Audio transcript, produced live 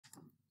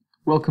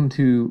Welcome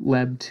to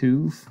Lab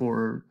 2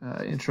 for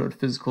Intro to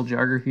Physical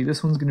Geography.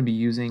 This one's going to be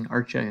using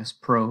ArcGIS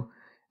Pro.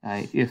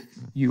 If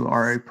you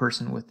are a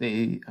person with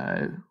a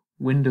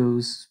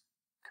Windows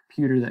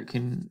computer that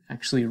can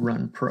actually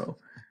run Pro.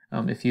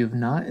 If you have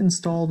not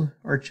installed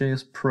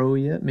ArcGIS Pro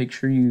yet, make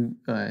sure you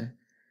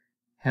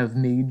have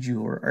made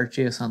your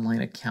ArcGIS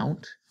Online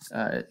account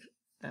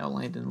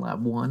outlined in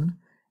Lab 1,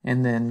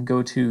 and then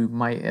go to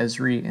My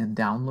Esri and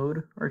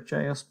download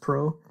ArcGIS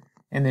Pro.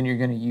 And then you're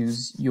going to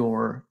use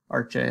your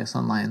ArcGIS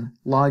Online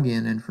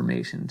login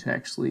information to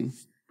actually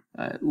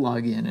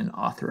log in and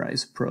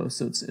authorize Pro.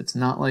 So it's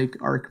not like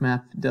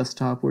ArcMap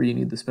Desktop where you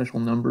need the special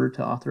number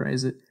to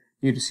authorize it.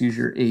 You just use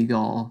your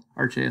AGOL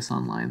ArcGIS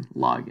Online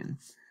login.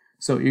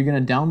 So you're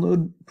going to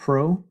download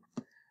Pro,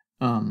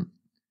 download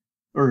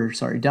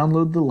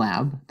the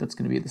lab. That's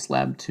going to be this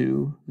Lab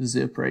 2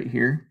 zip right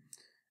here.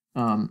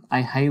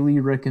 I highly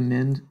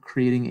recommend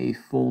creating a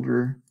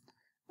folder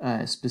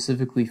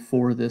specifically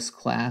for this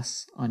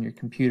class on your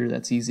computer.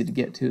 That's easy to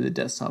get to. The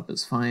desktop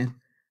is fine.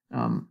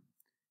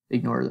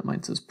 Ignore that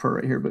mine says Pro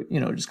right here, but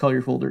just call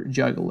your folder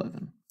Geog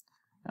 11.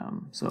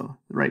 So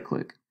right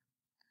click,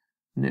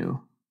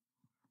 new,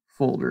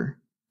 folder,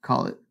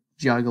 call it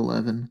Geog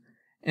 11,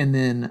 and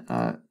then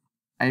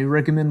I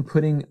recommend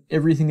putting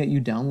everything that you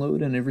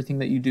download and everything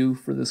that you do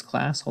for this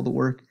class, all the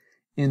work,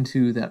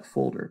 into that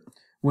folder.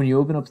 When you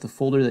open up the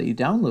folder that you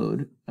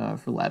download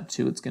for Lab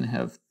 2, it's going to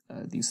have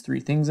these three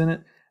things in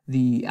it.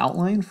 The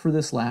outline for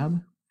this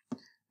lab,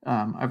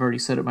 I've already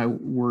set up my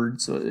Word,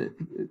 so it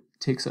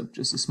takes up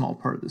just a small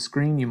part of the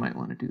screen. You might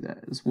want to do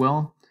that as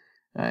well.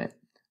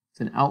 It's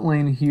an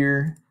outline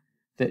here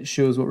that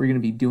shows what we're going to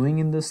be doing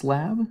in this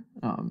lab,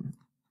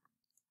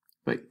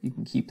 but you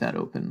can keep that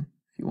open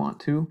if you want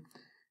to.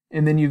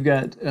 And then you've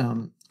got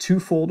two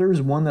folders,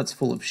 one that's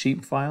full of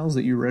shape files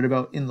that you read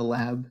about in the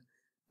lab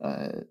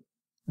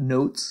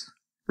notes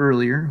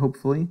earlier,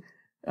 hopefully.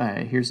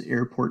 Here's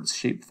airports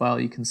shapefile.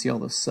 You can see all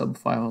the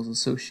sub-files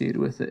associated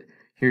with it.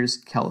 Here's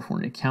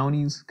California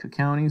counties,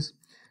 counties,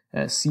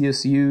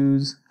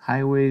 CSUs,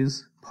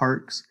 highways,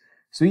 parks.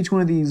 So each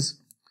one of these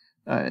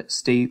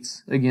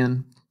states,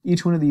 again,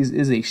 each one of these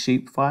is a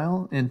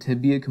shapefile, and to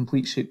be a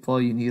complete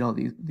shapefile, you need all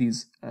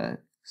these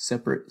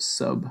separate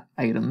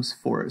sub-items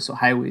for it. So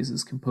highways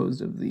is composed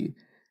of the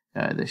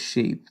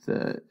shape,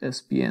 the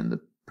SBN, the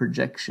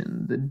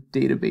projection, the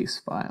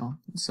database file,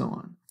 and so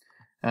on.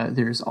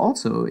 There's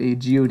also a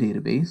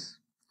geodatabase.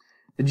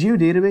 The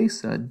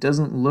geodatabase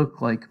doesn't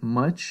look like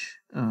much.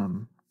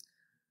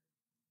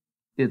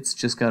 It's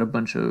just got a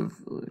bunch of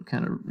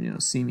kind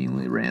of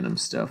seemingly random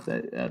stuff.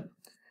 That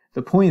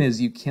the point is,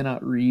 you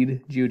cannot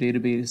read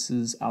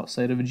geodatabases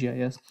outside of a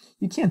GIS.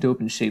 You can't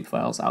open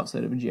shapefiles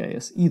outside of a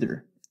GIS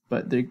either,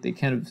 but they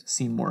kind of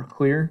seem more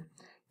clear.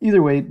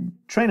 Either way,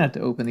 try not to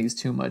open these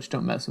too much.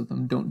 Don't mess with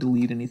them. Don't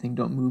delete anything.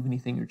 Don't move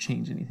anything or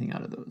change anything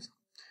out of those.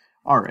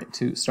 All right,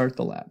 to start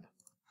the lab.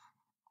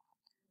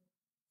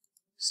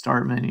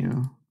 Start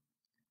menu,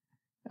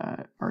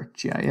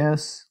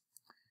 ArcGIS,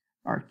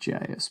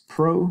 ArcGIS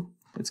Pro.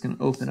 It's going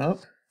to open up.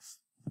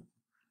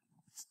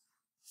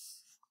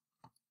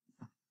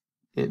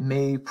 It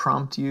may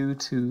prompt you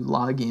to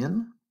log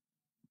in.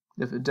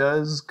 If it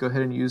does, go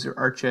ahead and use your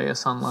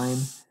ArcGIS Online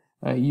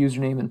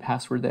username and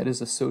password that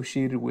is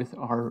associated with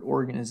our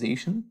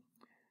organization.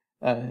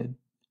 Don't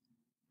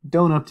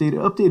update it.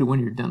 Update it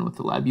when you're done with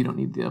the lab. You don't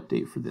need the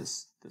update for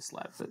this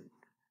lab, but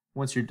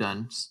once you're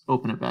done, just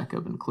open it back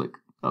up and click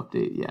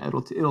update. Yeah,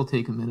 it'll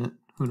take a minute.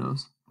 Who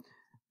knows?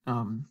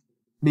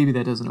 Maybe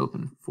that doesn't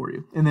open for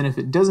you. And then if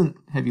it doesn't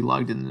have you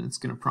logged in, then it's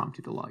going to prompt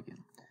you to log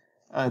in.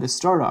 To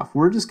start off,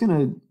 we're just going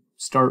to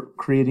start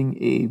creating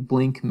a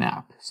blank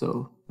map.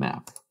 So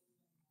map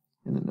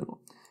in the middle.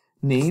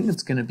 Name,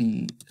 it's going to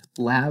be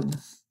Lab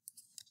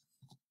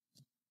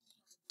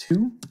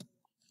 2.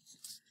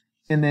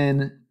 And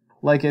then,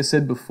 like I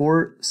said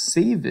before,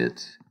 save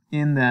it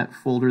in that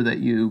folder that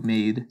you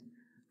made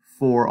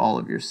for all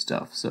of your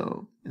stuff.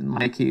 So in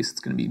my case, it's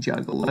going to be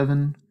Geog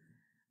 11,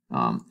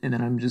 and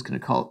then I'm just going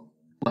to call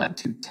it Lab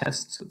 2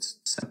 Test, so it's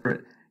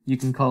separate. You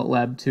can call it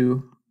Lab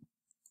 2.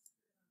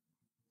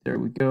 There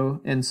we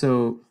go. And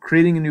so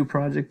creating a new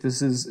project,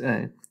 this is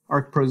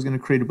ArcPro is going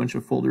to create a bunch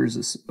of folders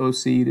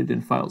associated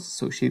and files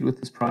associated with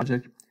this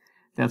project.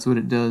 That's what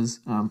it does.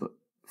 But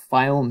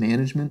file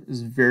management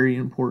is very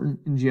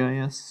important in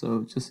GIS,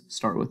 so just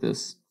start with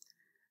this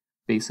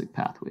basic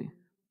pathway.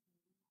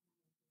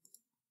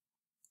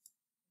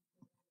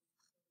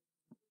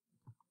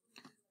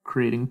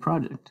 Creating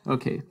project.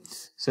 Okay,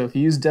 so if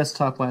you used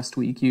desktop last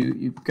week,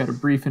 you've got a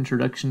brief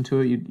introduction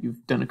to it.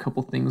 You've done a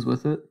couple things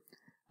with it.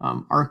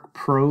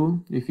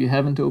 ArcPro, if you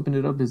haven't opened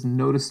it up, is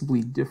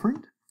noticeably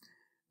different.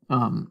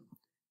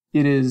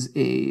 It is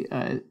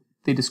they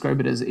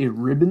describe it as a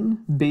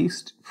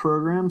ribbon-based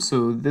program.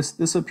 So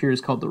this up here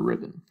is called the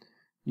ribbon.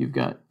 You've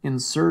got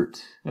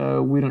insert.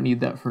 We don't need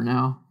that for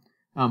now.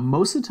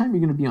 Most of the time, you're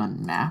going to be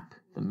on map,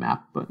 the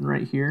map button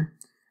right here.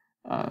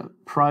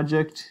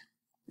 Project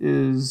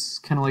is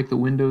kind of like the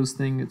Windows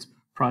thing. It's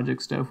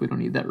project stuff. We don't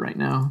need that right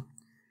now.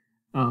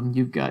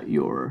 You've got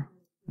your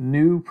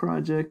new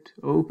project,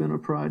 open a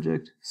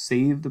project,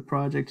 save the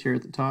project here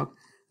at the top.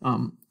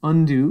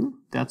 Undo,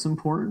 that's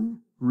important.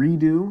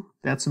 Redo,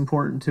 that's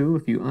important too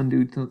if you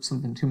undo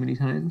something too many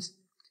times.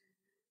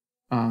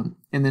 And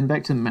then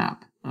back to the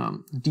map.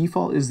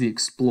 Default is the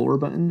Explore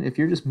button. If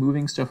you're just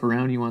moving stuff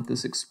around, you want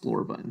this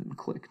Explore button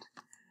clicked.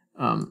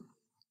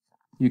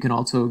 You can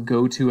also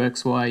go to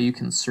XY, you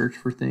can search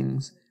for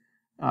things.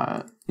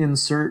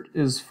 Insert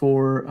is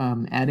for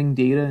adding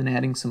data and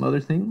adding some other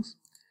things.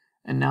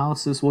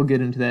 Analysis, we'll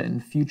get into that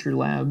in future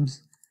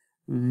labs.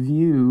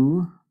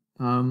 View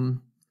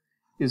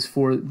is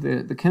for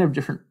the kind of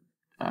different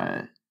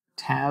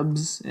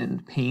tabs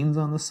and panes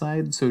on the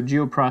side. So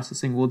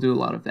geoprocessing, we'll do a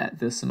lot of that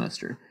this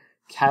semester.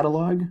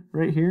 Catalog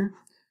right here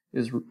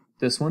is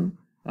this one.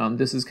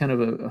 This is kind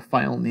of a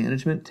file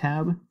management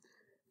tab.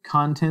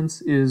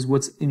 Contents is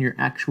what's in your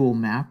actual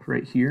map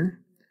right here.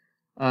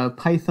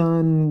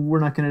 Python, we're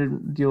not going to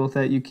deal with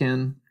that. You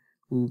can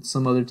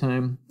some other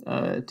time.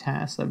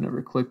 Tasks, I've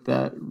never clicked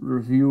that.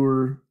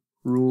 Reviewer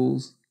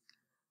rules.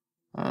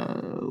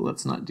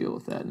 Let's not deal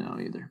with that now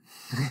either.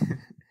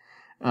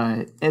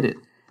 Edit.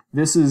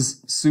 This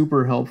is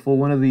super helpful.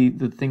 One of the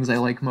things I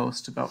like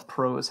most about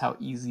Pro is how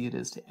easy it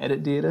is to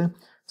edit data.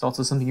 It's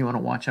also something you want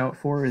to watch out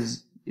for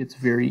is it's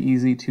very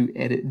easy to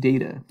edit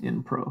data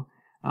in Pro.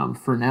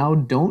 For now,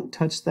 don't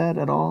touch that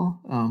at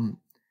all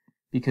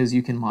because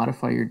you can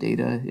modify your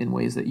data in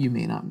ways that you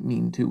may not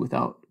mean to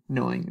without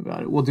knowing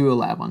about it. We'll do a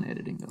lab on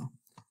editing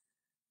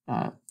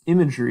though.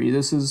 Imagery,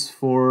 this is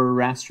for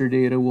raster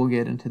data. We'll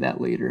get into that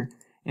later.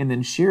 And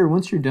then share,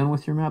 once you're done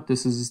with your map,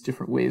 this is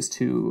different ways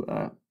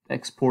to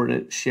export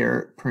it, share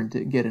it, print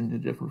it, get into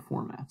different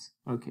formats.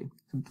 Okay,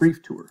 a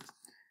brief tour.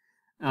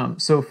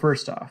 So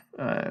first off,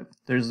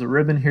 there's the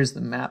ribbon. Here's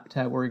the map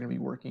tab where we're going to be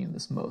working in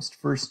this most.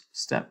 First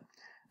step,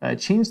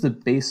 change the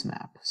base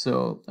map.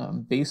 So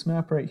base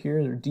map right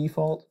here, their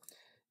default,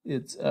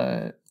 it's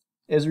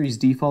Esri's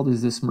default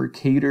is this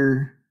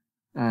Mercator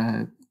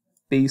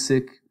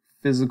basic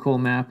physical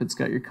map. It's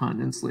got your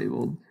continents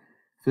labeled,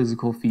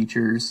 physical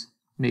features,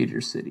 major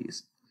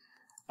cities.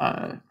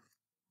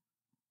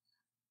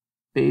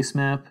 Base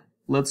map,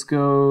 let's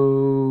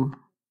go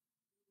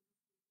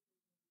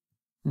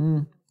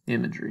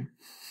imagery.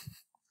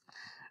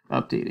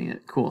 Updating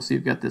it, cool. So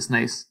you've got this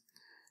nice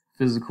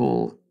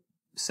physical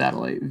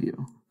satellite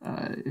view.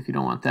 If you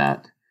don't want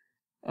that,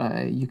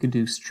 you could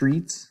do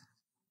streets.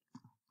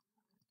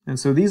 And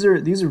so these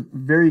are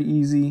very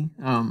easy.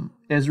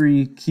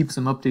 Esri keeps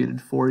them updated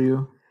for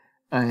you.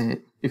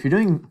 If you're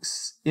doing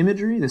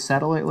imagery, the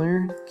satellite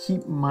layer,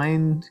 keep in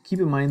mind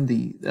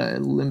the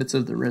limits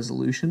of the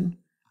resolution.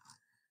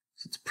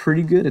 So it's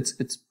pretty good.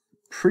 It's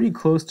pretty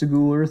close to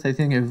Google Earth. I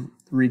think I've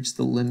reached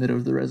the limit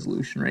of the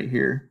resolution right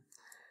here.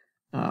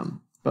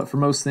 But for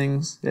most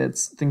things,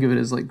 think of it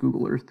as like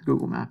Google Earth,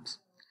 Google Maps.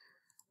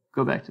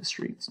 Go back to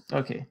streets.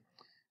 Okay.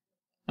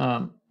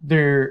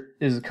 There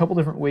is a couple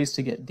different ways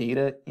to get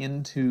data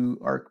into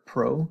Arc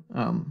Pro.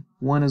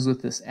 One is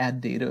with this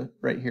Add Data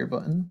right here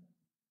button.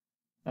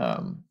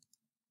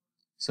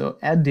 So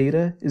Add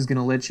Data is going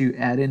to let you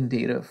add in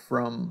data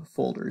from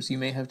folders. You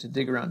may have to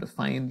dig around to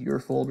find your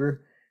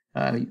folder.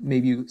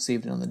 Maybe you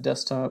saved it on the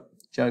desktop.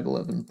 Geog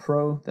 11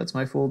 Pro, that's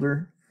my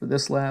folder for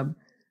this lab.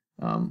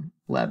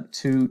 Lab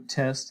 2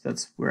 test,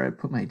 that's where I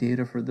put my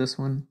data for this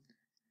one.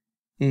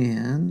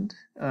 And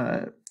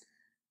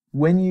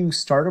when you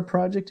start a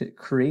project, it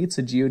creates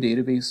a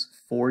geodatabase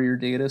for your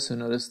data. So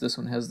notice this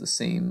one has the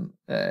same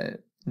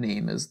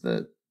name as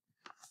the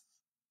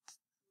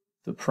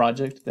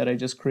project that I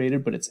just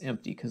created, but it's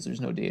empty because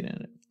there's no data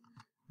in it.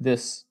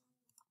 This,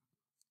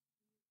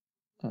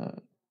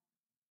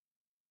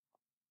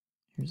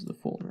 here's the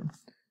folder.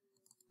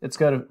 It's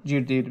got a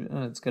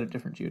it's got a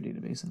different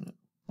geodatabase in it.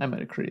 I might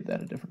have created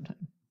that a different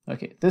time.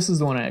 Okay, this is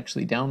the one I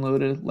actually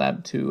downloaded,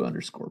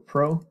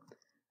 lab2_pro.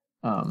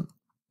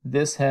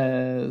 This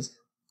has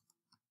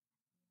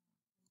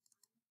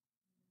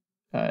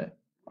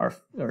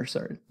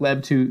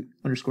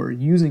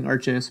lab2_ using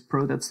ArcGIS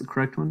Pro. That's the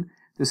correct one.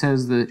 This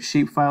has the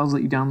shape files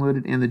that you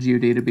downloaded and the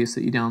geodatabase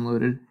that you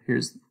downloaded.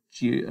 Here's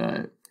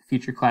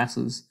feature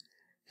classes.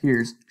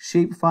 Here's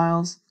shape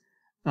files.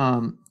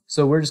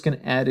 So we're just going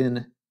to add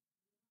in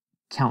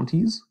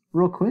counties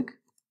real quick.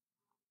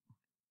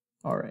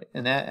 All right,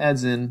 and that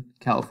adds in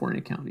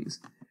California counties.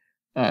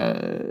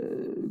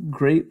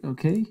 Great,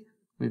 okay,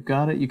 we've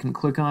got it. You can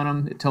click on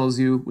them. It tells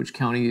you which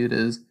county it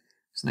is.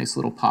 It's a nice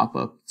little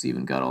pop-up. It's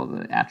even got all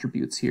the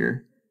attributes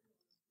here.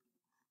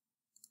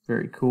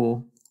 Very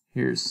cool.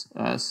 Here's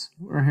us,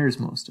 or here's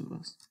most of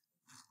us.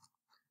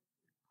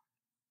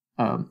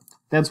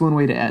 That's one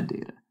way to add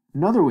data.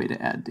 Another way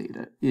to add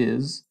data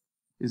is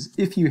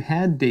if you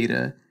had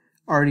data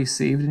already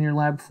saved in your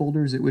lab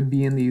folders, it would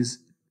be in these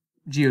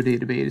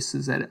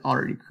geodatabases that it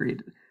already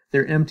created.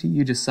 They're empty.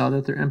 You just saw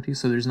that they're empty,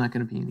 so there's not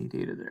going to be any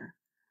data there.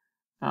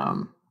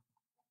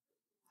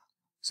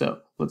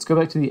 So let's go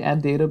back to the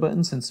Add Data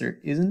button since there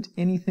isn't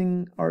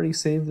anything already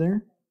saved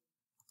there.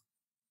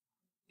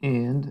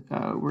 And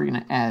we're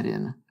going to add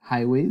in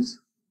highways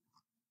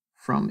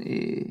from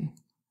a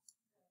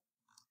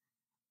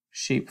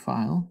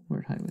shapefile.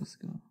 Where'd highways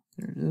go?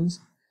 There it is.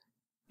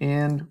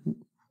 And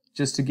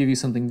just to give you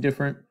something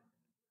different,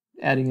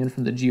 adding in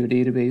from the Geo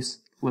database,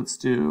 let's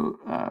do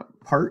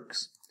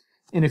parks.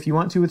 And if you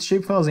want to, with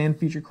shapefiles and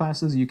feature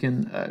classes, you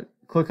can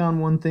click on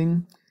one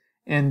thing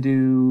and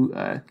do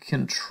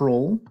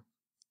Control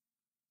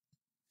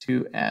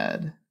to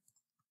add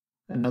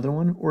another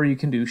one, or you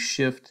can do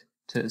Shift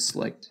to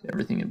select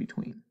everything in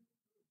between.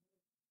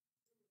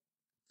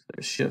 So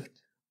there's Shift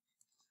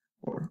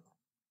or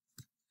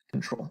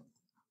Control,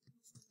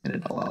 and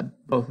it'll add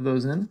both of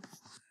those in.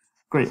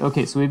 Great.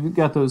 Okay, so we've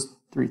got those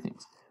three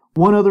things.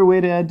 One other way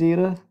to add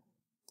data,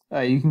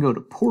 you can go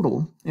to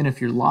Portal, and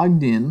if you're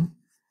logged in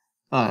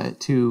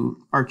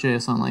to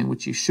ArcGIS Online,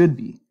 which you should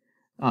be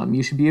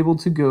able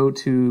to go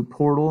to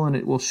Portal, and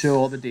it will show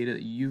all the data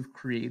that you've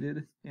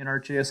created in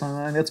ArcGIS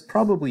Online. That's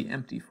probably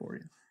empty for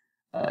you.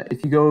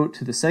 If you go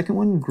to the second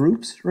one,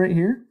 Groups, right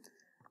here,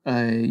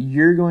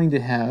 you're going to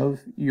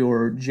have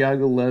your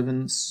Geog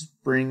 11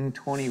 Spring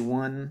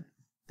 21,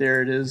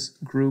 there it is,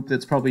 group.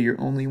 That's probably your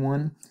only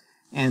one.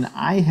 And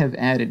I have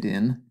added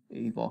in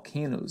a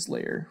volcanoes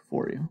layer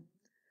for you.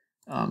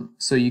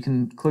 So you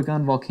can click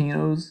on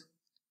volcanoes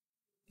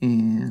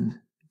and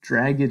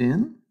drag it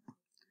in.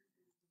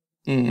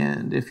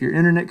 And if your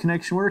internet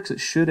connection works, it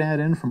should add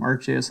in from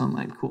ArcGIS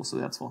Online. Cool, so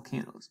that's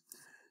volcanoes.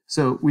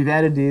 So we've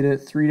added data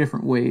 3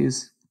 different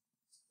ways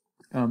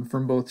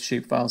from both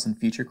shapefiles and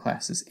feature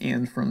classes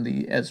and from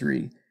the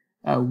Esri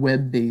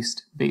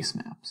web-based base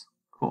maps.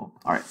 Cool.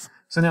 All right,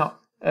 so now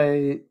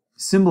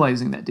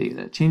symbolizing that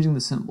data, changing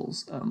the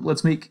symbols.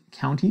 Let's make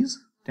counties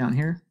down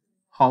here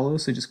hollow,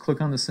 so just click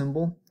on the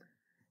symbol.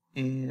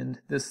 And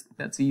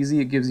that's easy.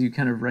 It gives you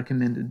kind of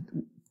recommended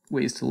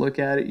ways to look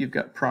at it. You've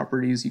got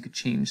properties. You could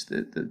change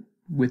the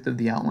width of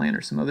the outline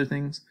or some other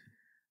things.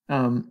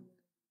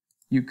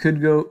 You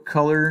could go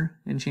color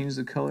and change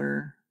the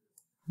color.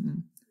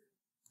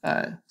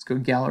 Let's go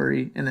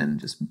gallery and then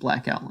just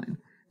black outline.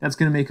 That's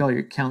going to make all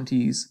your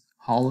counties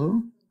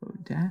hollow. Oh,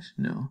 dash?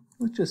 No,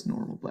 it's just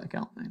normal black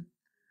outline.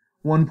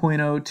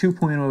 1.0,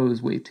 2.0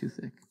 is way too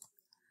thick.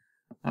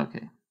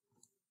 Okay.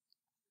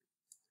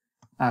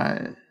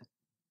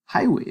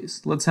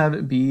 Highways. Let's have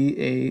it be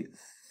a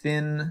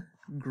thin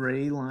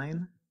gray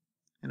line.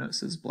 I know it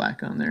says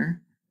black on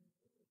there.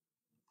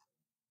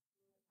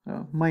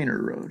 Oh,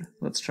 minor road.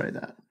 Let's try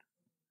that.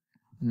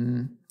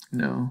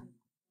 No.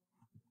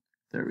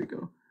 There we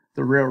go.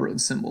 The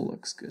railroad symbol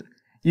looks good.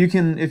 You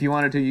can, if you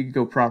wanted to, you could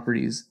go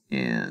properties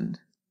and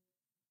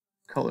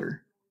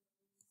color.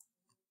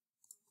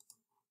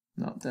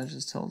 No, that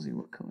just tells you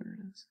what color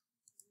it is.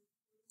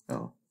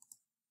 Oh.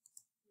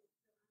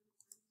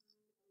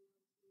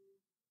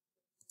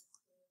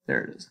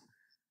 There it is.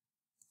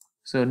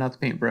 So not the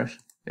paintbrush,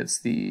 it's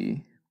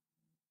the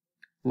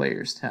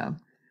layers tab.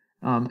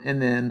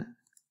 And then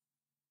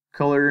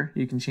color,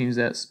 you can change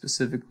that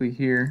specifically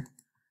here.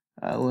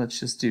 Let's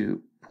just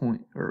do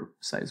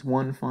size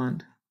 1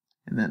 font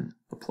and then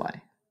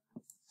apply.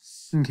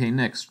 Okay,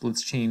 next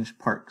let's change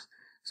parks.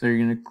 So you're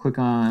going to click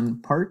on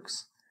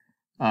parks.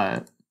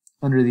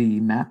 Under the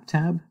map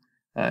tab,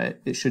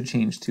 it should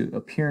change to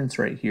appearance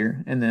right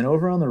here. And then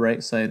over on the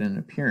right side in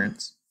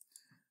appearance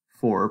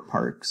for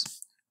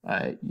parks,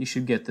 you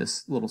should get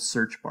this little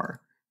search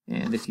bar.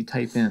 And if you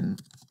type in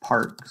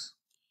parks,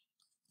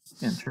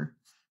 enter.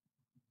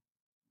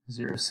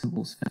 0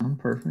 symbols found,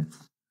 perfect.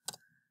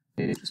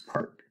 Okay, just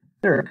park.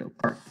 There we go,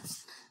 park.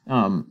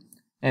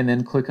 And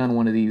then click on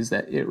one of these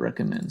that it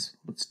recommends.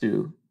 Let's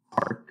do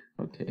park,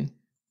 okay.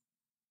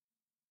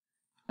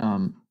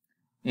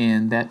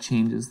 And that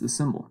changes the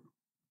symbol.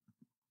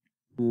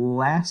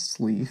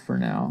 Lastly, for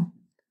now,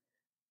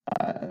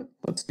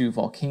 let's do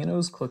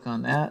volcanoes. Click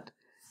on that,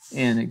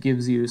 and it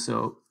gives you,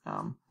 so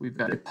we've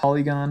got a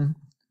polygon,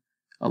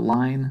 a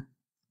line.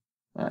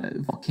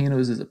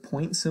 Volcanoes is a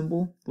point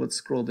symbol. Let's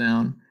scroll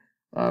down.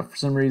 For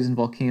some reason,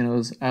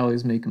 volcanoes, I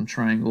always make them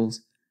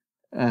triangles.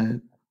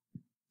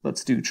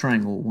 Let's do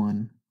triangle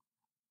 1.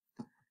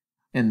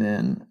 And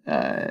then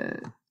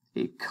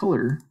a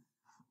color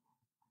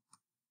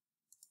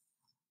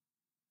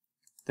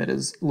that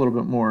is a little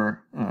bit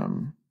more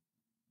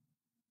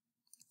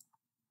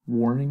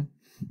warning,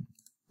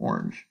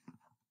 orange.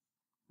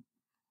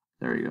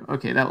 There you go.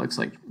 Okay, that looks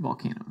like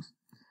volcanoes.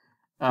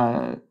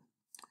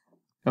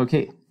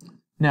 Okay,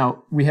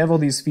 now we have all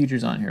these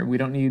features on here. We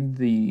don't need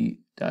the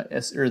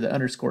the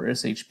underscore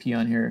SHP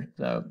on here.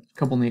 A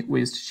couple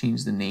ways to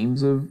change the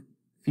names of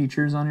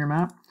features on your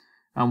map.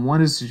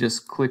 One is to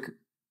just click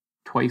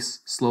twice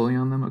slowly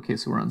on them. Okay,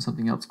 so we're on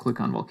something else. Click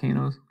on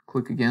volcanoes.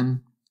 Click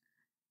again,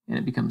 and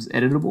it becomes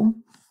editable.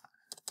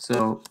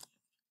 So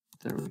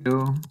there we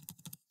go.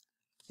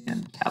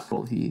 And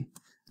capital V.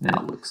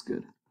 Now it looks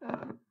good.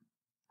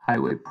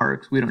 Highway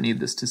parks. We don't need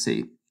this to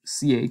say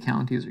CA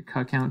counties or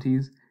CA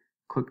counties.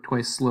 Click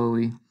twice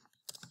slowly.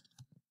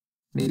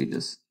 Maybe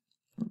just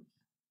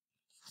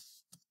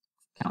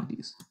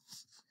counties.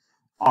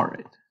 All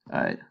right.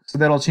 So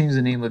that'll change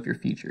the name of your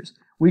features.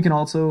 We can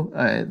also,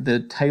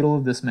 the title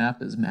of this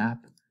map is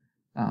map.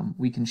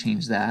 We can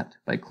change that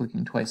by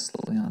clicking twice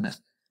slowly on it.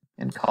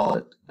 and call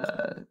it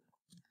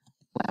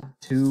Lab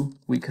 2.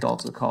 We could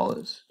also call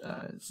it,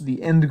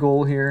 the end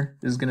goal here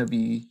is going to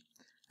be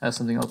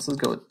something else.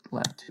 Let's go with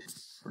Lab 2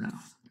 for now.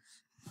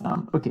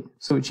 Okay,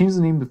 so we changed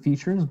the name to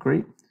features,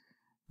 great.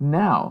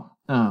 Now,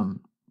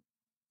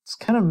 it's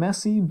kind of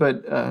messy,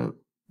 but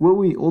what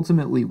we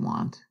ultimately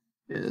want,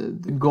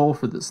 the goal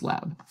for this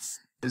lab,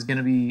 is going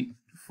to be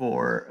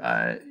for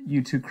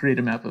you to create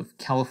a map of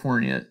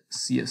California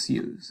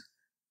CSUs.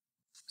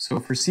 So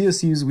for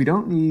CSUs, we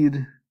don't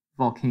need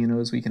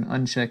volcanoes. We can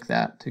uncheck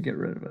that to get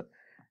rid of it.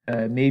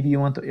 Maybe you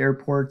want the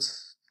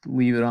airports,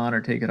 leave it on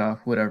or take it off,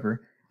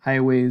 whatever.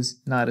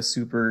 Highways, not a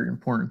super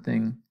important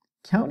thing.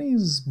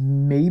 Counties,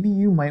 maybe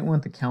you might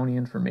want the county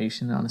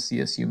information on a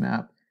CSU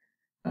map.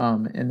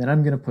 And then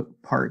I'm going to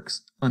put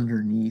parks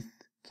underneath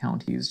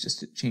counties just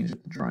to change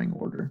up the drawing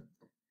order.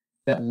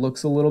 That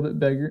looks a little bit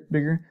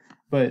bigger,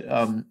 but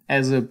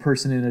as a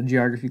person in a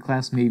geography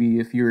class, maybe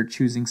if you're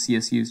choosing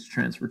CSUs to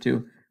transfer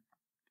to,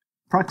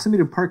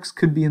 proximity to parks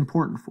could be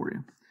important for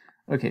you.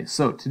 Okay,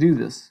 so to do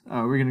this,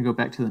 we're going to go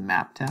back to the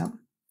Map tab.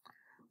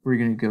 We're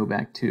going to go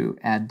back to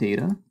Add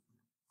Data,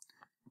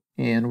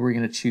 and we're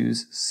going to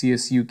choose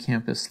CSU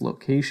Campus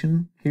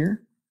Location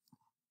here.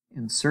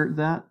 Insert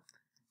that,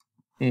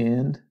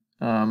 and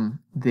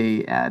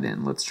they add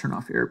in, let's turn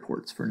off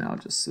airports for now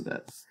just so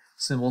that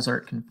symbols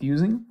aren't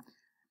confusing.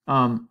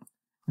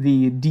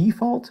 The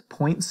default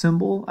point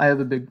symbol, I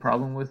have a big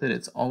problem with it.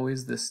 It's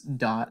always this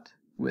dot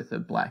with a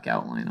black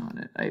outline on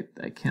it.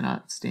 I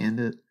cannot stand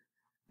it.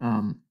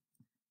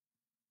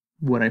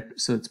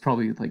 So it's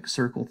probably like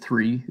circle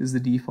 3 is the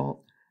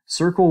default.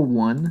 Circle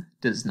 1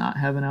 does not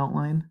have an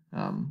outline,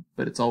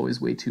 but it's always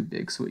way too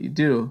big. So what you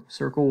do,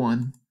 circle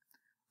 1,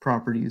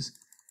 properties,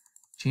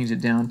 change it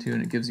down to,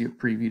 and it gives you a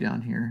preview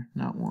down here,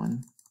 not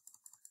 1.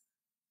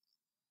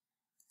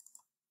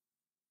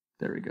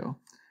 There we go.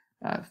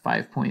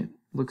 5 point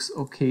looks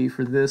okay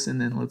for this, and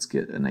then let's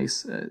get a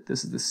nice,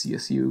 this is the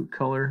CSU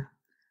color,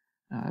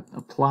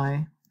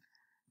 apply,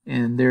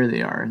 and there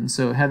they are. And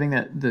so having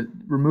that,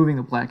 removing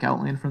the black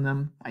outline from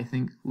them, I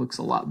think looks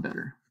a lot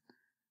better.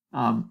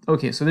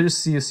 Okay, so there's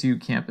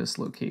CSU campus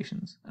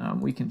locations.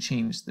 We can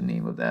change the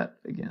name of that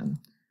again.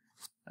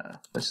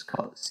 Let's just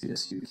call it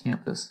CSU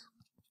campus.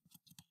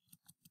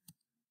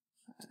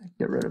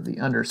 Get rid of the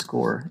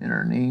underscore in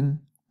our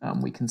name.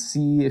 We can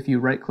see if you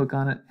right click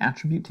on it,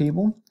 attribute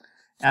table.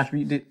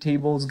 Attribute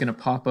table is going to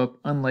pop up,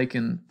 unlike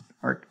in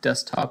Arc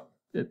Desktop,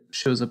 it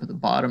shows up at the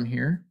bottom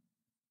here.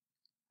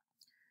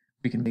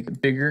 We can make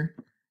it bigger,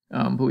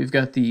 but we've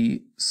got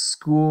the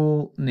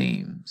school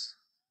names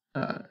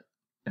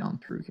down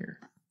through here.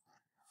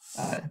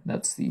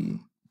 That's the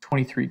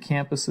 23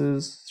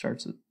 campuses,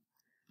 starts at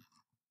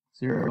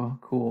 0,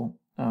 cool.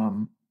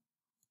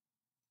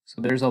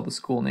 So there's all the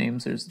school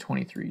names, there's the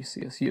 23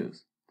 CSUs.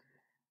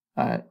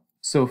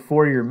 So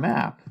for your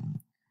map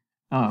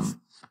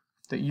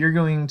that you're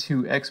going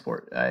to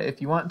export,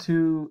 if you want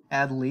to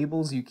add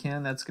labels, you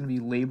can. That's going to be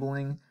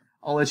labeling.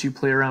 I'll let you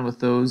play around with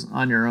those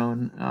on your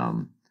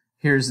own.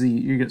 Here's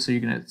the, so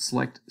you're going to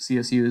select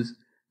CSUs,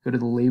 go to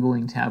the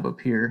labeling tab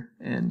up here,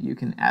 and you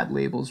can add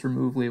labels,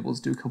 remove labels,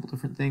 do a couple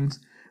different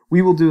things.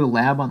 We will do a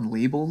lab on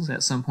labels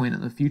at some point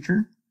in the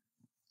future.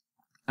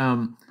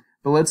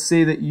 But let's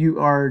say that you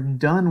are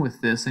done with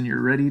this and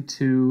you're ready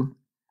to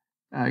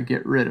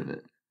get rid of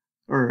it,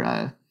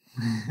 or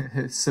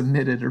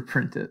submit it or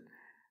print it.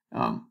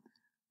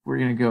 We're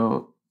going to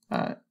go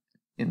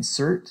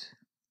Insert,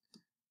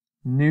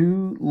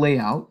 New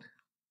Layout,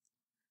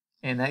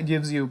 and that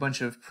gives you a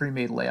bunch of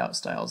pre-made layout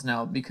styles.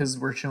 Now, because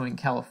we're showing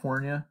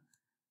California,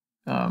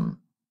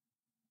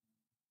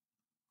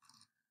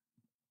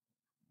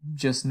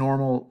 just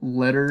normal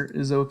letter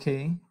is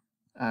okay.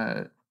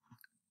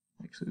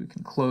 Actually, we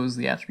can close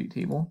the attribute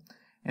table.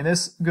 And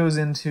this goes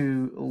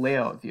into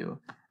layout view.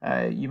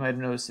 You might have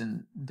noticed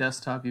in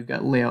desktop, you've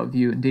got layout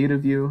view and data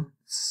view,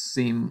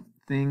 same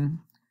thing.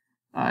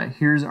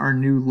 Here's our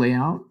new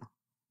layout.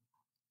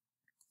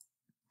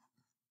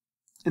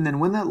 And then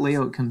when that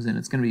layout comes in,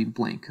 it's going to be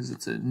blank because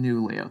it's a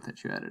new layout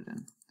that you added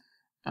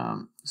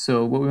in.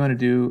 So what we want to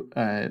do,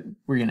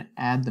 we're going to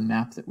add the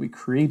map that we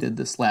created,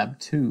 this lab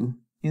 2,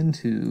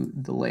 into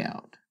the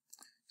layout.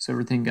 So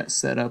everything got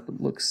set up. It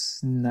looks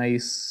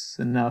nice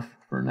enough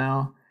for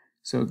now.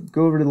 So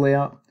go over to the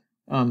layout.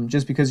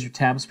 Just because your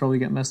tabs probably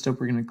got messed up,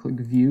 we're going to click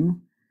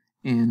View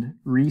and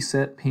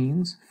Reset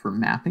Panes for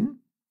mapping.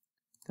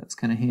 That's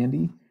kind of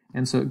handy.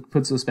 And so it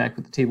puts us back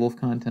with the table of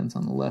contents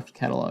on the left,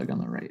 catalog on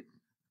the right.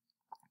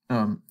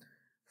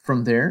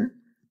 From there,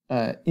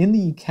 in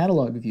the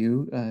catalog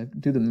view,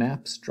 do the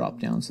maps drop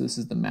down. So this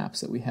is the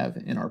maps that we have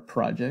in our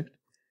project.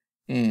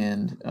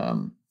 And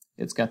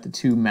it's got the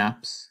 2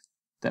 maps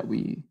that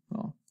we,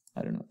 well,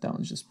 I don't know, that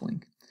one's just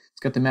blank. It's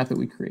got the map that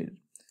we created.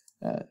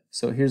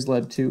 So here's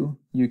Lab 2.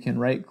 You can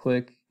right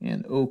click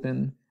and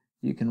open.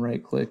 You can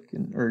right click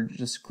or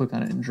just click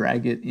on it and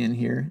drag it in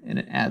here, and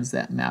it adds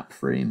that map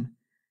frame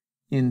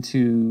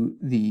into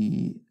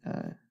the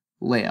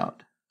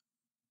layout.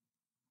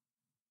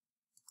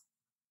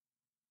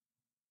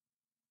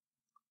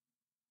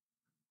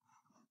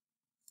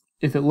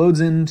 if it loads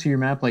into your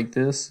map like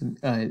this,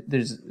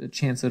 there's a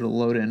chance it'll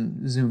load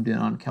in zoomed in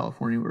on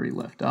California where you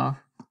left off.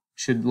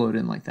 Should load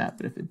in like that,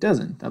 but if it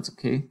doesn't, that's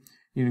okay.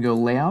 You're gonna go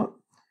layout,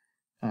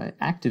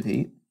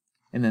 activate,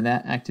 and then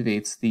that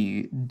activates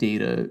the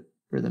data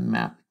or the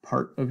map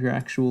part of your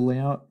actual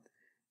layout,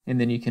 and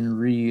then you can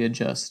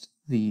readjust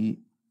the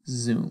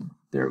zoom.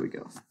 There we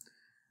go.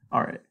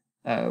 All right,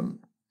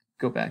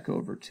 go back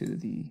over to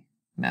the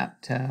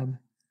map tab.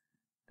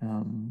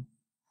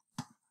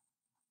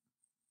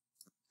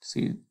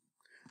 See,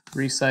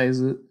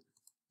 resize it,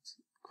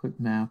 click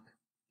map.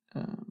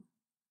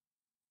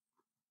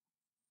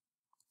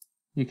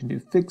 You can do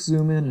fixed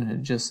zoom in and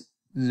it just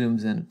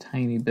zooms in a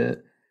tiny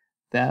bit.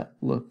 That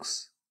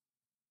looks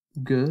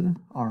good.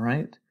 All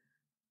right.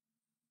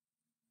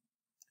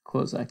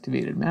 Close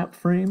activated map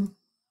frame.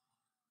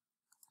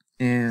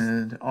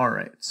 And all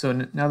right, so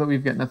now that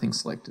we've got nothing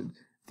selected,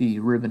 the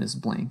ribbon is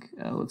blank.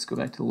 Let's go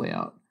back to the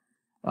layout.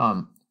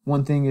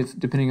 One thing, if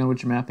depending on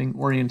what you're mapping,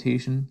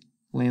 orientation,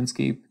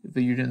 landscape, if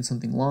you're doing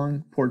something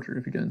long, portrait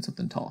if you're doing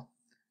something tall.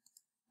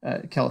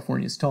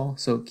 California's tall,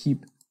 so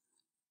keep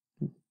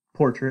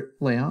portrait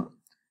layout.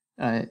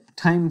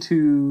 Time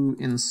to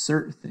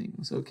insert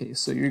things. Okay,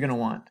 so you're going to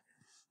want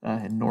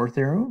north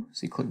arrow.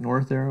 So you click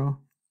north arrow,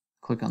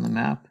 click on the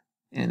map,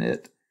 and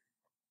it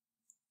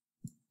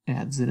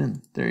adds it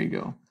in. There you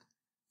go.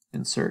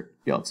 Insert.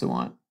 You also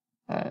want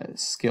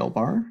scale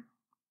bar.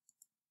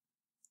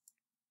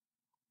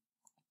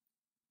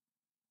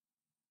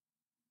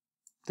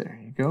 There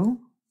you go.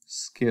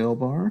 Scale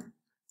bar.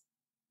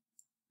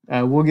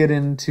 We'll get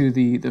into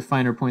the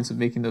finer points of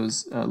making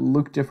those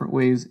look different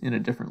ways in a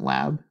different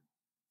lab.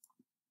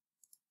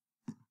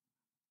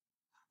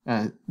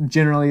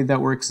 Generally,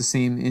 that works the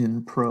same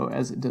in Pro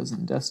as it does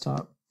in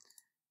desktop.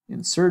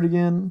 Insert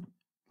again.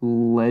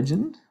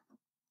 Legend.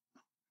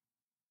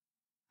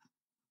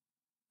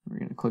 We're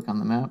going to click on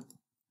the map.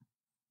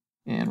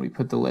 And we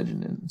put the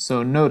legend in.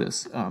 So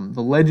notice,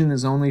 the legend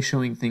is only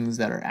showing things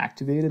that are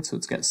activated. So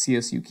it's got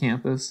CSU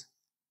campus,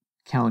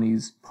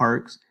 counties,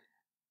 parks.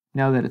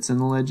 Now that it's in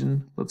the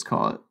legend, let's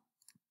call it,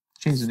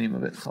 change the name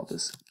of it, call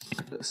this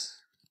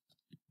campus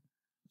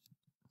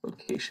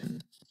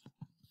location.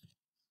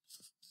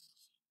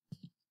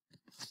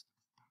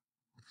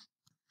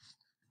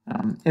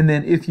 And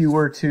then if you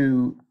were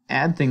to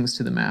add things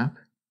to the map,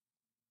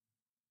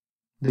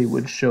 they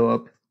would show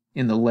up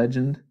in the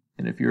legend.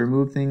 And if you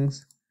remove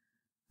things,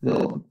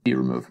 they'll be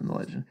removed from the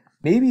legend.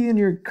 Maybe in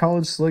your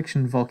college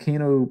selection,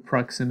 volcano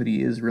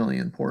proximity is really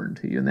important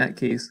to you. In that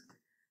case,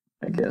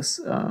 I guess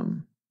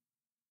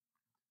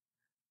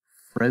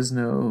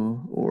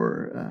Fresno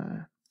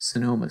or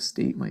Sonoma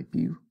State might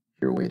be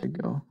your way to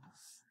go.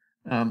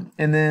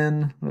 And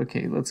then,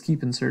 okay, let's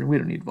keep inserting. We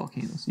don't need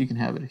volcanoes. You can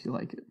have it if you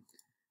like it.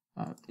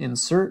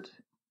 Insert.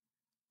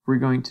 We're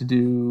going to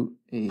do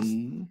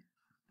a,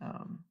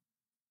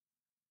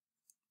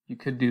 you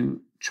could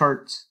do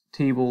charts,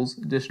 tables,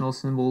 additional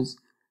symbols.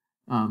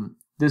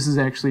 This is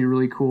actually a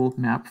really cool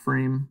map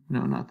frame.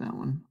 No, not that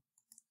one.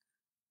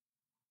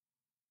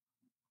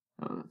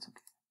 Oh, that's okay.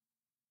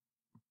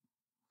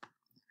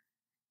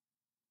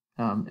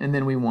 And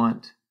then we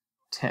want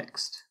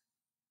text.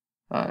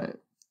 For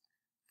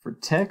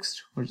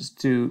text, we'll just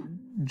do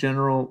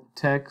general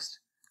text,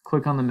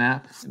 click on the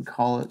map and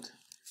call it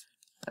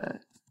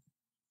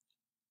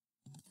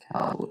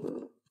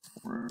California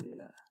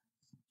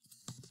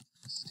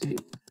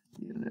State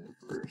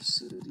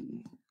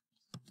University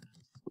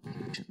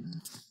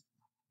location.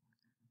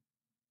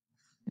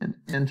 And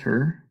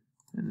enter,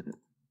 and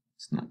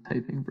it's not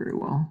typing very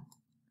well.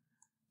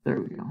 There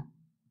we go.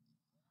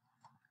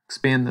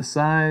 Expand the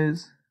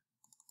size,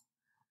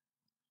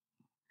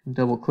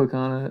 double click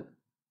on it,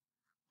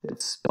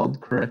 it's spelled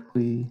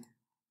correctly.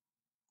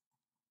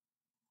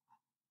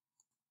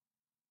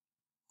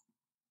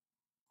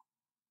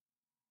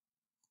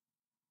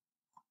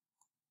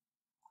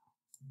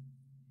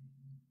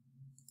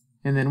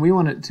 And then we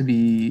want it to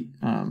be,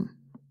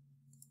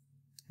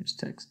 here's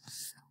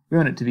text. We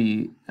want it to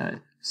be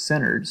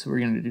centered, so we're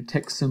going to do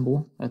text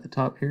symbol at the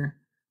top here,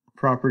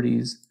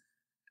 properties,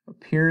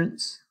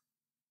 appearance,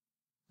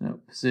 no,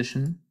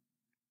 position,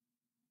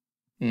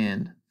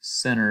 and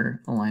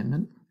center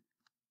alignment,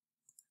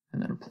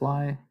 and then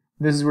apply.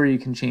 This is where you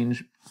can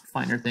change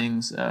finer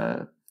things.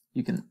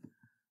 You can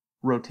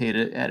rotate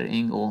it at an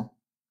angle.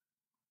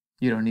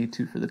 You don't need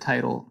to for the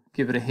title.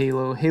 Give it a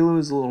halo. Halo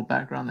is a little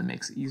background that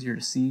makes it easier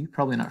to see.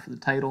 Probably not for the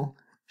title.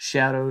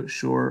 Shadow,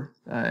 sure.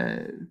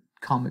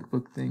 Comic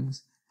book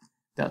things.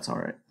 That's all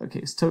right.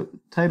 Okay, so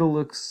title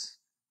looks,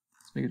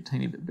 let's make it a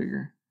tiny bit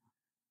bigger.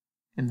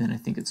 And then I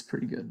think it's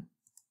pretty good.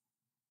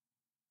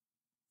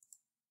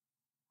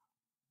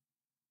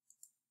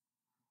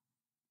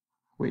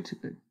 Way too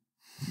big.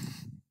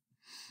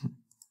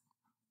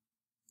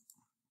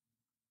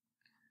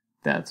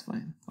 That's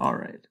fine. All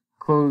right.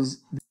 Close.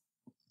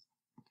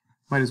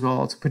 Might as well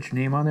also put your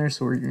name on there.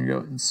 So we're going to go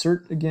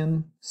insert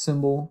again,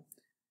 symbol,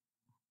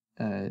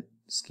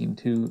 scheme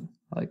 2.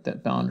 I like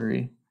that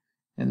boundary.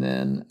 And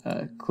then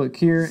click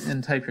here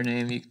and type your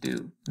name. You can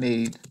do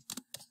made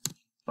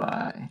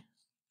by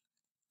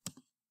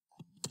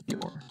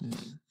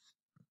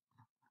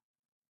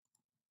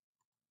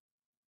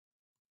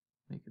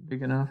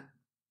big enough.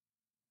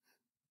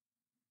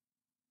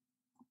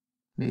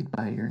 Made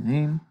by your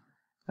name.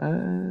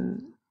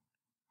 And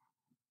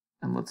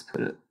let's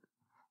put it,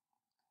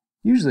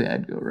 usually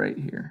I'd go right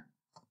here.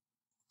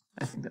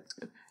 I think that's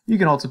good. You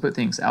can also put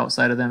things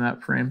outside of that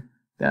map frame.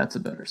 That's a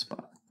better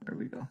spot. There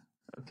we go.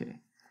 Okay.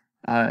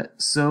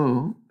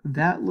 So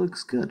that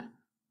looks good.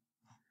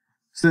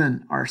 So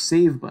then our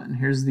save button,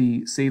 here's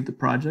the save the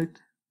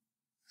project.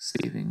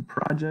 Saving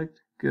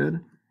project,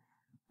 good.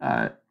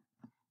 Now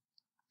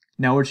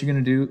what you're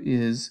going to do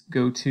is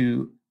go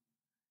to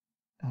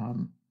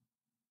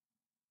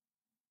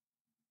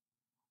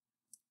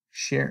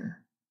share.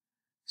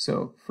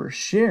 So for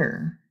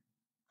share,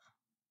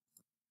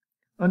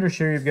 under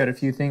share you've got a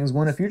few things.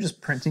 One, if you're just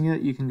printing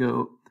it, you can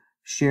go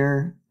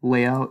share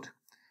layout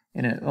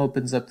and it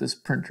opens up this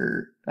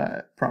printer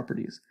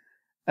properties.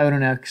 I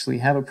don't actually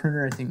have a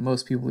printer. I think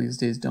most people these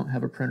days don't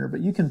have a printer, but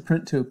you can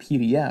print to a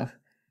PDF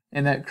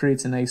and that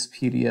creates a nice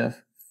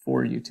PDF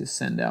for you to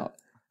send out.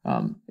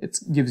 It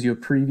gives you a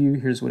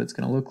preview. Here's what it's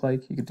going to look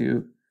like. You could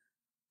do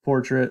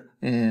portrait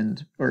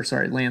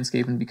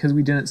landscape, and because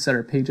we didn't set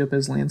our page up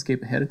as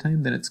landscape ahead of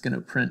time, then it's going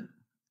to print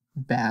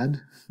bad.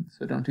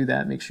 So don't do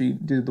that. Make sure you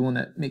do the one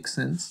that makes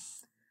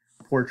sense.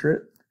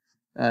 Portrait,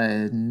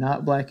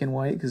 not black and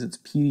white because it's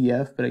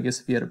PDF, but I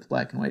guess if you had a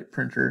black and white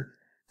printer,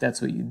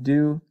 that's what you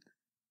do.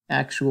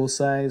 Actual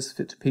size,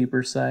 fit to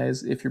paper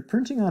size. If you're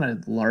printing on a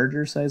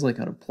larger size, like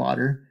on a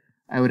plotter,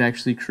 I would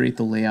actually create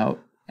the layout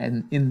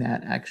and in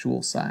that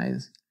actual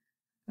size.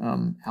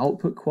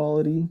 Output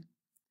quality,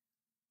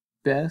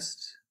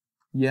 best,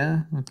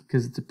 yeah,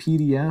 because it's a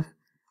PDF.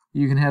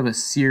 You can have a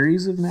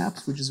series of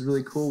maps, which is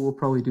really cool. We'll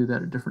probably do that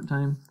at a different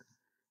time.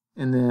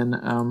 And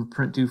then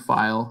print to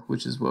file,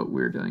 which is what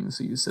we're doing.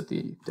 So you set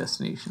the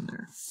destination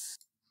there.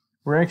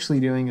 What we're actually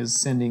doing is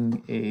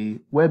sending a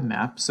web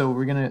map. So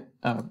we're going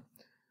to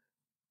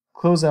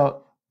close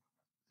out,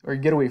 or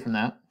get away from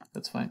that.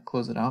 That's fine.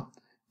 Close it out.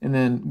 And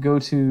then go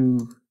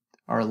to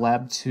our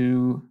Lab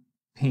 2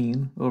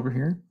 pane over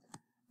here.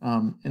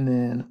 And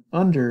then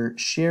under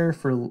share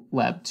for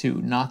Lab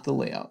 2, not the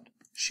layout,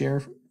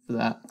 share for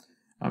that,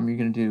 you're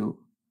going to do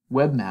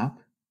web map.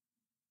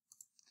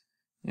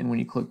 And when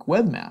you click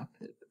web map,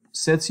 it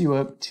sets you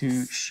up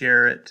to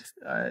share it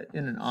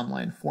in an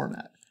online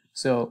format.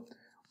 So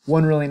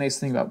one really nice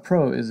thing about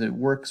Pro is it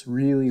works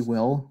really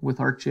well with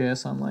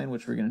ArcGIS Online,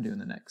 which we're going to do in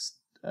the next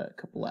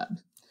couple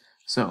labs.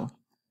 So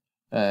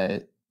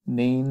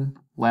name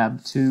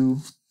lab 2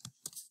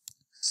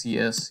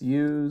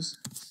 CSUs,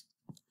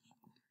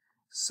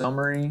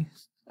 summary,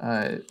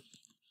 a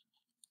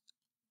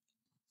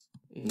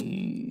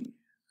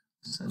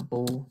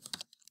simple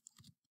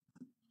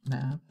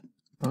map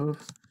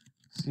of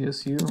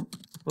CSU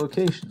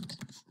locations,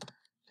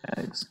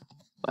 tags,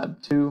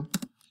 lab 2,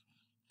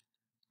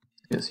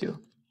 CSU,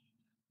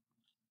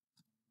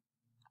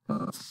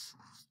 lab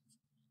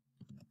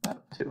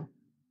 2,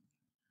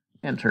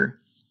 enter,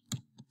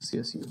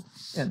 CSU,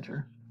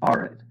 enter. All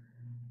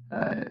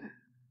right.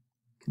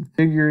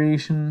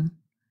 Configuration,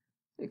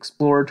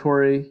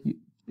 exploratory.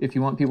 If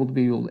you want people to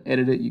be able to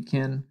edit it, you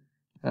can.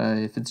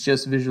 If it's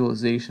just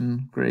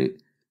visualization,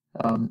 great.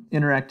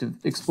 Interactive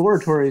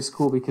exploratory is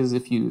cool because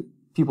if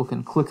people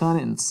can click on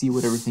it and see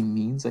what everything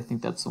means. I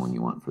think that's the one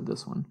you want for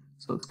this one.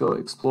 So let's go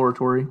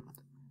exploratory,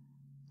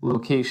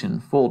 location,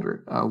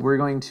 folder. We're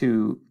going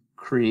to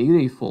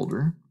create a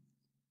folder,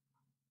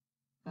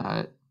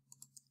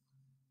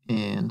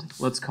 and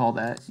let's call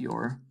that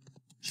your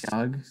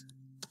Geog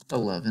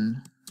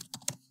 11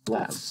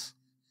 labs.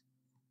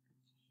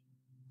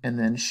 And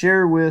then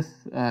share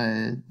with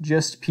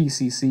just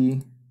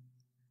PCC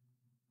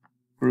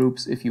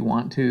groups if you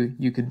want to.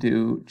 You could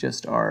do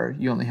just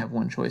you only have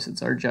one choice.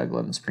 It's our Geog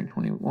 11 Spring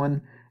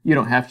 21. You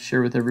don't have to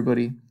share with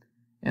everybody.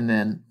 And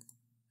then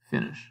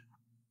finish.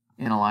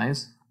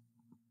 Analyze.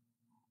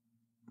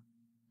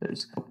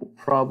 There's a couple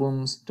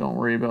problems. Don't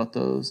worry about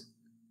those.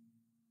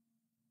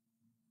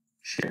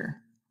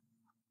 Share.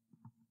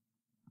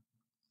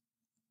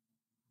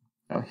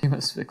 Oh, you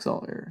must fix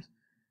all errors.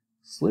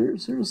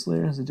 Service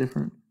layer has a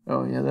different...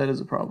 Oh, yeah, that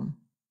is a problem.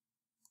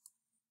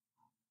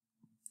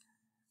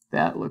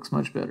 That looks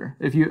much better.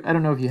 I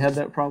don't know if you had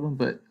that problem,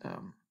 but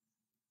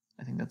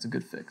I think that's a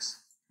good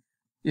fix.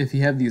 If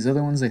you have these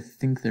other ones, I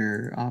think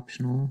they're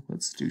optional.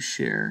 Let's do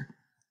share.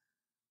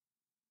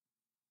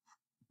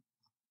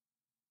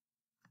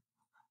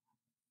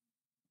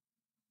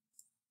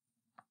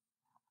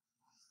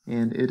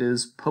 And it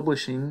is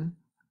publishing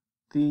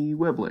the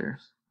web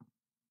layers.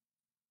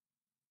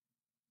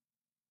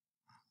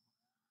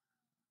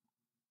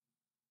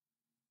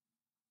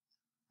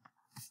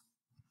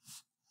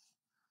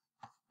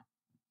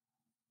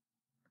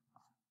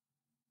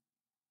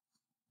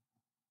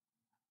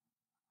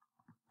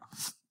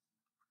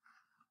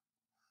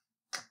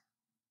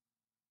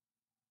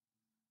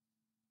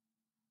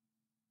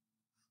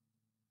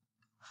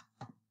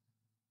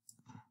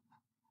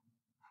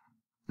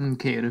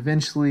 Okay, it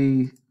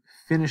eventually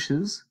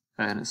finishes,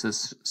 and it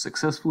says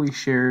successfully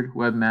shared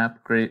web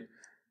map. Great.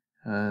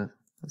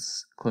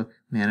 Let's click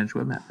Manage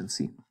Web Map and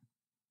see.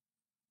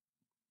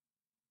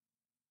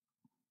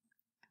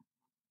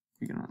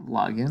 you're going to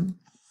log in.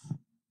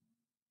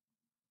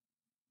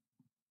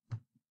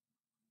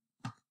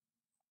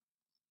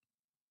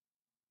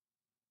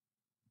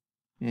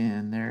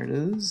 And there it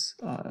is.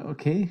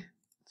 Okay,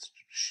 let's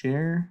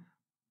share.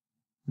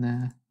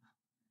 Nah.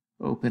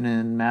 Open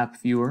in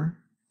Map Viewer.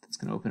 That's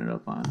going to open it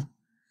up on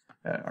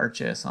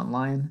ArcGIS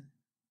Online.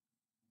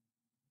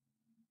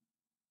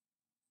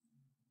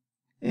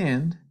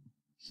 And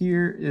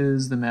here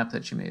is the map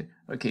that you made.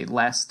 Okay,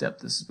 last step,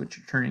 this is what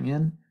you're turning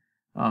in.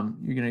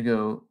 You're going to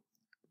go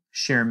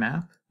Share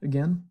Map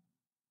again.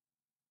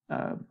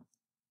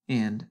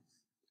 And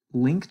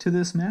link to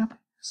this map.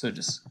 So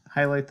just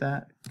highlight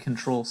that,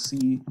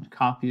 Control-C,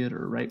 copy it,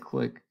 or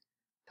right-click,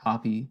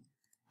 copy.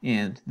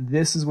 And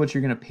this is what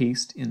you're going to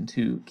paste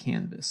into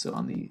Canvas. So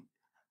on the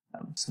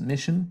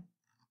submission,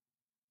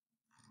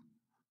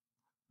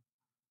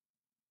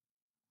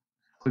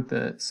 click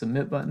the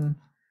Submit button,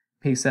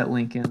 paste that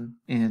link in,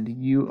 and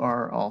you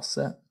are all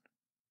set.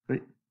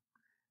 Great.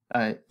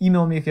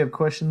 Email me if you have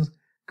questions.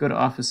 Go to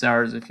office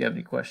hours if you have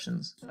any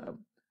questions.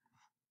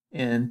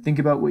 And think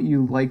about what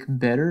you like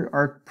better,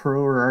 Arc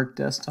Pro or Arc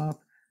Desktop.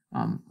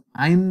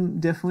 I'm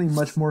definitely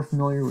much more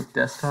familiar with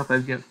desktop.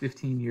 I've got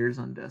 15 years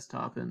on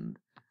desktop and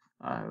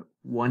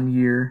 1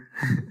 year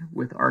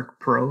with Arc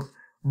Pro,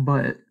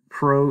 but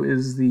Pro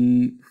is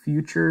the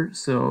future,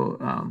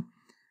 so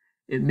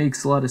it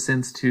makes a lot of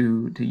sense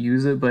to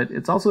use it, but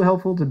it's also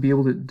helpful to be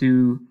able to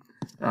do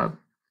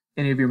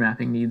any of your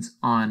mapping needs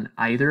on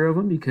either of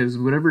them, because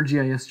whatever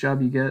GIS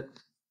job you get,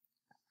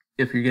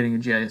 if you're getting a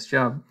GIS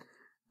job,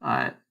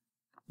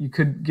 you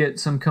could get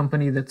some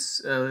company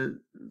that's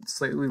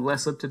slightly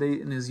less up to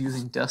date and is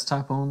using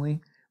desktop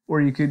only, or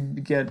you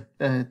could get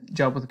a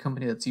job with a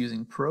company that's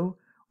using Pro,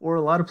 or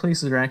a lot of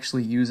places are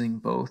actually using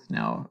both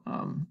now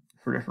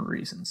for different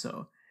reasons.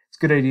 So it's a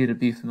good idea to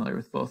be familiar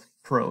with both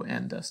Pro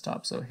and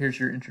desktop. So here's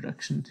your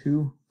introduction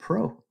to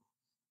Pro.